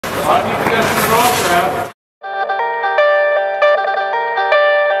How do you get the draw, Trav?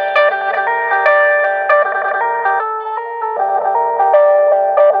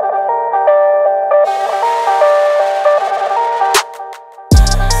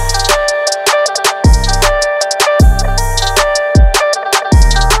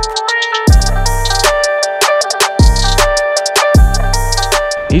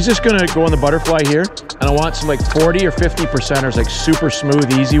 He's just gonna go on the butterfly here, and I want some like 40 or 50 percenters, like super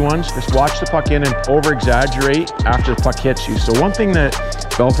smooth, easy ones. Just watch the puck in and over-exaggerate after the puck hits you. So one thing that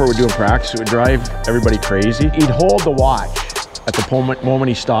Belfort would do in practice, it would drive everybody crazy. He'd hold the watch at the moment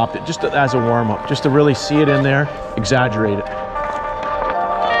he stopped it, just as a warm-up, just to really see it in there, exaggerate it.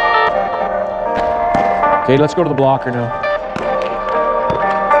 Okay, let's go to the blocker now.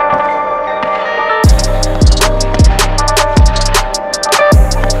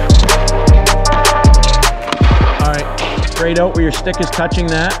 Straight out where your stick is touching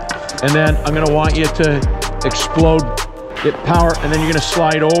that, and then I'm gonna want you to explode, get power, and then you're gonna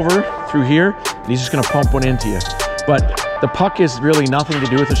slide over through here, and he's just gonna pump one into you. But the puck is really nothing to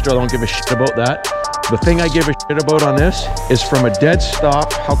do with this drill. I don't give a shit about that. The thing I give a shit about on this is from a dead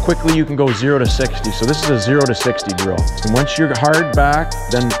stop, how quickly you can go 0 to 60. So this is a 0 to 60 drill. And once you're hard back,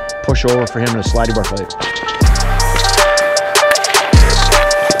 then push over for him in a slidey bar plate.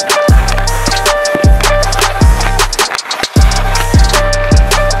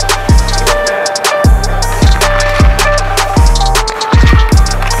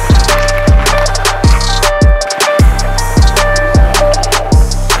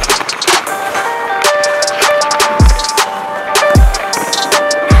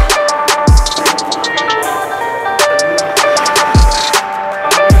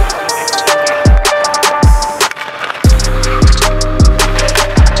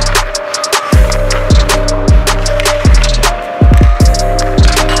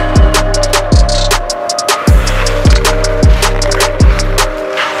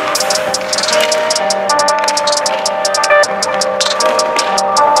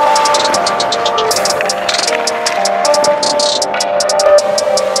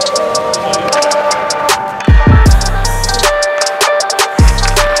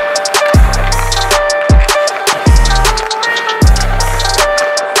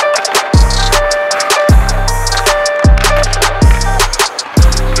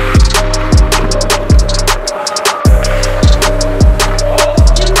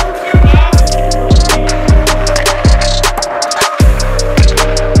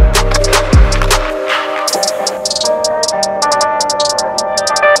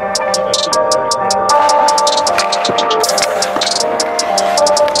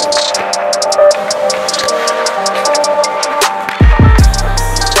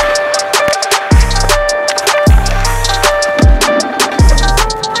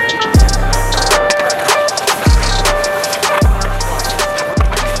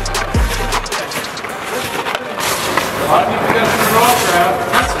 How do you get the draw, Trav?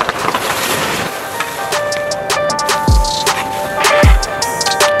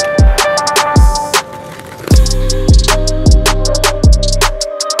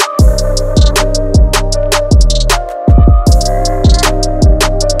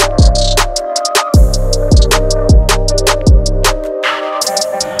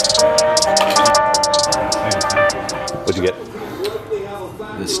 What'd you get?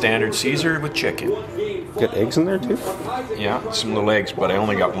 The standard Caesar with chicken. Got eggs in there too? Yeah, some little eggs, but I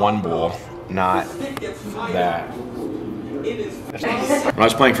only got one bowl, not that. When I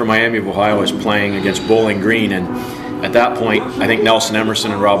was playing for Miami of Ohio, I was playing against Bowling Green, and at that point, I think Nelson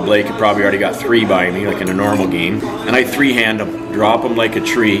Emerson and Rob Blake had probably already got 3 by me, like in a normal game. And I 3-hand them, drop them like a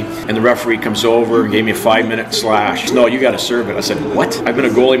tree, and the referee comes over and gave me a 5-minute slash. No, you got to serve it. I said, what? I've been a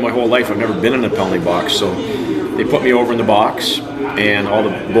goalie my whole life. I've never been in the penalty box. So they put me over in the box, and all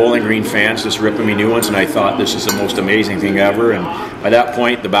the Bowling Green fans just ripping me new ones, and I thought this is the most amazing thing ever. And by that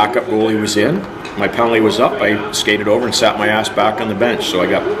point, the backup goalie was in. My penalty was up. I skated over and sat my ass back on the bench, so I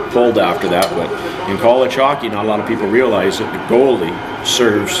got pulled after that. But in college hockey, not a lot of people realize that the goalie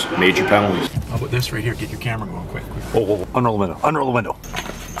serves major penalties. How about this right here? Get your camera going quick. Oh, unroll the window. Unroll the window.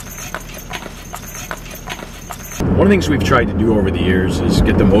 One of the things we've tried to do over the years is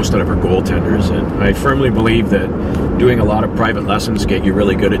get the most out of our goaltenders, and I firmly believe that doing a lot of private lessons get you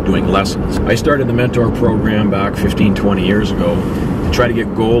really good at doing lessons. I started the mentor program back 15, 20 years ago to try to get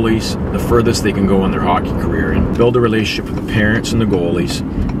goalies the furthest they can go in their hockey career and build a relationship with the parents and the goalies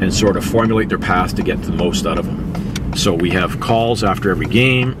and sort of formulate their path to get the most out of them. So we have calls after every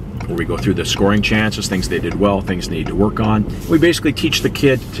game. where we go through the scoring chances, things they did well, things they need to work on. We basically teach the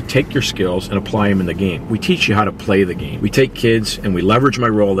kid to take your skills and apply them in the game. We teach you how to play the game. We take kids and we leverage my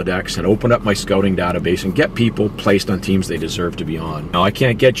Rolodex and open up my scouting database and get people placed on teams they deserve to be on. Now, I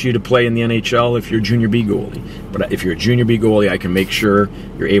can't get you to play in the NHL if you're a junior B goalie, but if you're a junior B goalie, I can make sure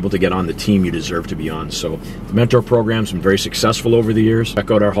you're able to get on the team you deserve to be on. So the mentor program's been very successful over the years.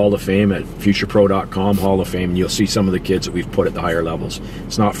 Check out our Hall of Fame at futurepro.com, Hall of Fame, and you'll see some of the kids that we've put at the higher levels.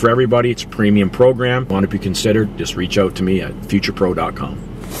 It's not for everybody. It's a premium program. Want to be considered, just reach out to me at futurepro.com.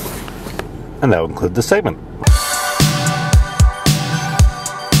 And that will conclude the segment.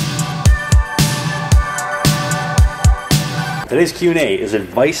 Today's Q&A is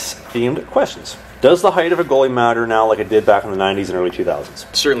advice-themed questions. Does the height of a goalie matter now like it did back in the 90s and early 2000s?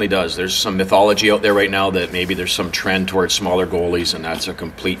 It certainly does. There's some mythology out there right now that maybe there's some trend towards smaller goalies, and that's a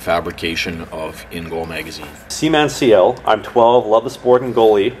complete fabrication of In Goal magazine. Seaman CL, I'm 12, love the sport and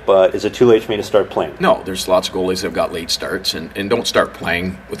goalie, but is it too late for me to start playing? No, there's lots of goalies that have got late starts, and don't start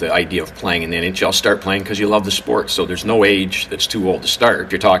playing with the idea of playing in the NHL. Start playing because you love the sport. So there's no age that's too old to start.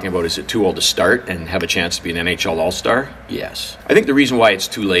 If you're talking about is it too old to start and have a chance to be an NHL All-Star? Yes. I think the reason why it's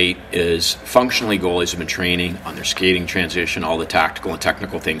too late is functionally goalies have been training on their skating transition, all the tactical and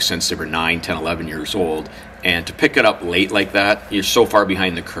technical things since they were 9, 10, 11 years old. And to pick it up late like that, you're so far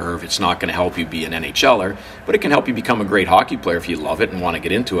behind the curve, it's not going to help you be an NHLer, but it can help you become a great hockey player if you love it and want to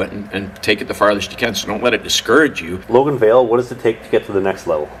get into it and take it the farthest you can. So don't let it discourage you. Logan Vale, what does it take to get to the next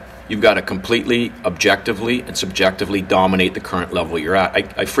level? You've got to completely, objectively, and subjectively dominate the current level you're at.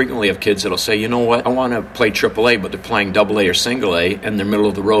 I frequently have kids that'll say, you know what, I want to play AAA, but they're playing AA or single A, and they're middle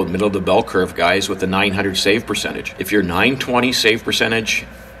of the road, middle of the bell curve guys with a 900 save percentage. If you're 920 save percentage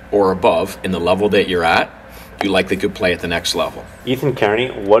or above in the level that you're at, you likely could play at the next level. Ethan Kearney,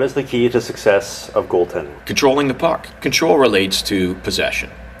 what is the key to success of goaltending? Controlling the puck. Control relates to possession,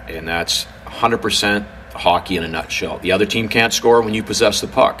 and that's 100% hockey in a nutshell. The other team can't score when you possess the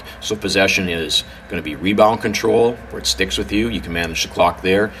puck. So possession is going to be rebound control, where it sticks with you. You can manage the clock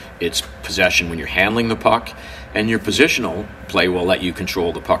there. It's possession when you're handling the puck. And your positional play will let you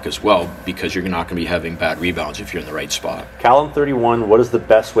control the puck as well, because you're not going to be having bad rebounds if you're in the right spot. Callum 31, what is the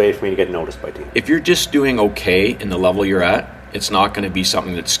best way for me to get noticed by team? If you're just doing okay in the level you're at, it's not going to be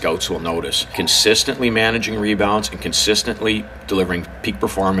something that scouts will notice. Consistently managing rebounds and consistently delivering peak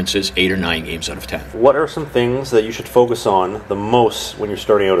performances 8 or 9 games out of 10. What are some things that you should focus on the most when you're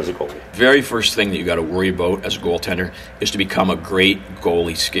starting out as a goalie? Very first thing that you got to worry about as a goaltender is to become a great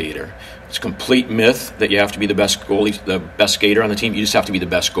goalie skater. It's a complete myth that you have to be the best goalie, the best skater on the team. You just have to be the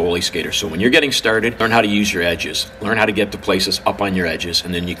best goalie skater. So when you're getting started, learn how to use your edges. Learn how to get to places up on your edges,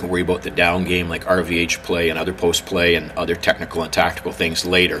 and then you can worry about the down game like RVH play and other post play and other technical and tactical things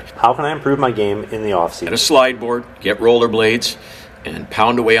later. How can I improve my game in the offseason? Get a slide board, get rollerblades, and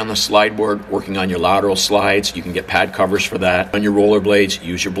pound away on the slide board, working on your lateral slides. You can get pad covers for that. On your rollerblades,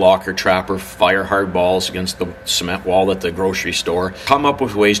 use your blocker, trapper, fire hard balls against the cement wall at the grocery store. Come up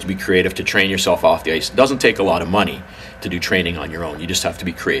with ways to be creative to train yourself off the ice. It doesn't take a lot of money to do training on your own. You just have to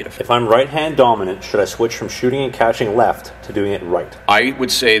be creative. If I'm right-hand dominant, should I switch from shooting and catching left to doing it right? I would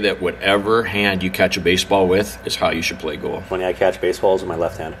say that whatever hand you catch a baseball with is how you should play goal. When I catch baseballs with my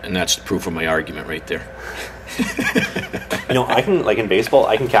left hand. And that's the proof of my argument right there. You know, I can, like in baseball,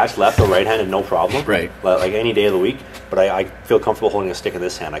 I can catch left or right-handed no problem. Right. Like any day of the week. But I feel comfortable holding a stick in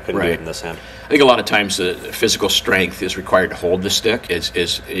this hand. I couldn't do it in this hand. I think a lot of times the physical strength is required to hold the stick. Is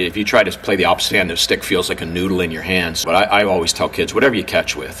if you try to play the opposite hand, the stick feels like a noodle in your hands. But I always tell kids, whatever you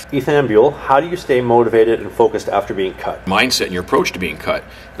catch with. Ethan Ambule, how do you stay motivated and focused after being cut? Mindset and your approach to being cut.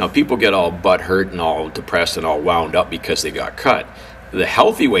 Now, people get all butthurt and all depressed and all wound up because they got cut. The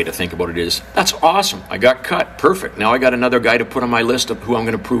healthy way to think about it is, that's awesome. I got cut. Perfect. Now I got another guy to put on my list of who I'm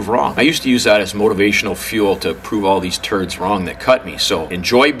going to prove wrong. I used to use that as motivational fuel to prove all these turds wrong that cut me. So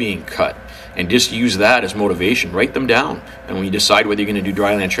enjoy being cut and just use that as motivation. Write them down. And when you decide whether you're going to do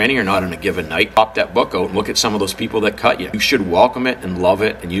dryland training or not on a given night, pop that book out and look at some of those people that cut you. You should welcome it and love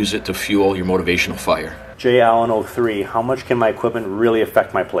it and use it to fuel your motivational fire. J. Allen 03, how much can my equipment really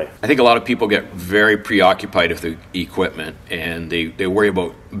affect my play? I think a lot of people get very preoccupied with the equipment, and they worry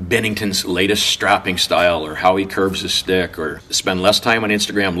about Bennington's latest strapping style or how he curves his stick, or spend less time on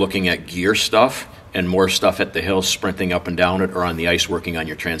Instagram looking at gear stuff and more stuff at the hill sprinting up and down it or on the ice working on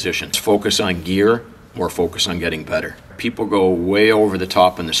your transitions. Focus on gear, more focus on getting better. People go way over the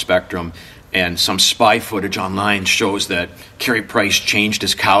top in the spectrum, and some spy footage online shows that Carey Price changed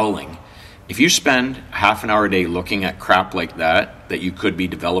his cowling. If you spend half an hour a day looking at crap like that you could be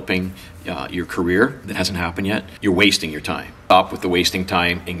developing your career that hasn't happened yet, you're wasting your time. Stop with the wasting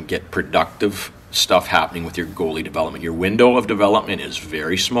time and get productive stuff happening with your goalie development. Your window of development is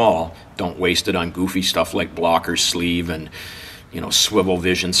very small. Don't waste it on goofy stuff like blocker, sleeve, and swivel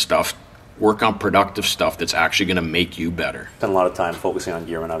vision stuff. Work on productive stuff that's actually going to make you better. Spent a lot of time focusing on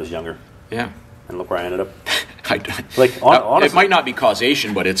gear when I was younger. Yeah. And look where I ended up. Honestly, it might not be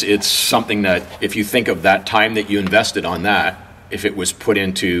causation, but it's something that if you think of that time that you invested on that, if it was put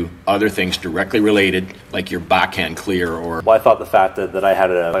into other things directly related, like your backhand clear or... Well, I thought the fact that I had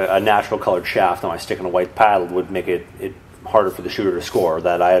a natural colored shaft on my stick and a white paddle would make it harder for the shooter to score,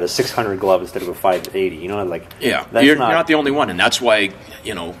 that I had a 600 glove instead of a 580, Yeah, you're not the only one, and that's why,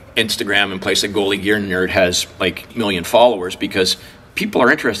 Instagram and place like Goalie Gear Nerd has like 1 million followers, because people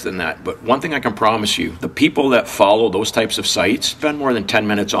are interested in that. But one thing I can promise you, the people that follow those types of sites spend more than 10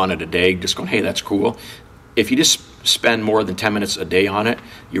 minutes on it a day, just going, hey, that's cool. If you just spend more than 10 minutes a day on it,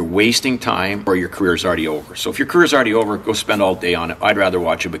 you're wasting time or your career's already over. So if your career's already over, go spend all day on it. I'd rather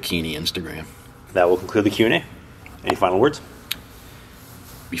watch a bikini Instagram. That will conclude the Q&A. Any final words?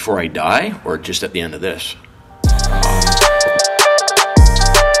 Before I die or just at the end of this?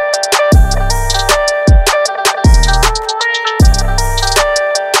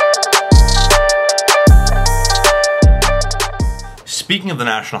 Speaking of the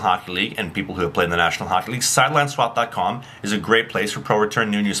National Hockey League and people who have played in the National Hockey League, SidelineSwap.com is a great place for pro return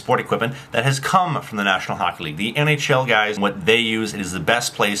new and used sport equipment that has come from the National Hockey League. The NHL guys, what they use, it is the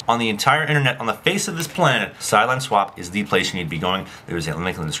best place on the entire internet, on the face of this planet. Sideline Swap is the place you need to be going. There is a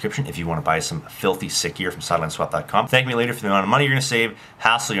link in the description if you want to buy some filthy sick gear from SidelineSwap.com. Thank me later for the amount of money you're going to save,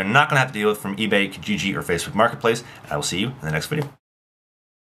 hassle you're not going to have to deal with from eBay, Kijiji, or Facebook Marketplace. I will see you in the next video.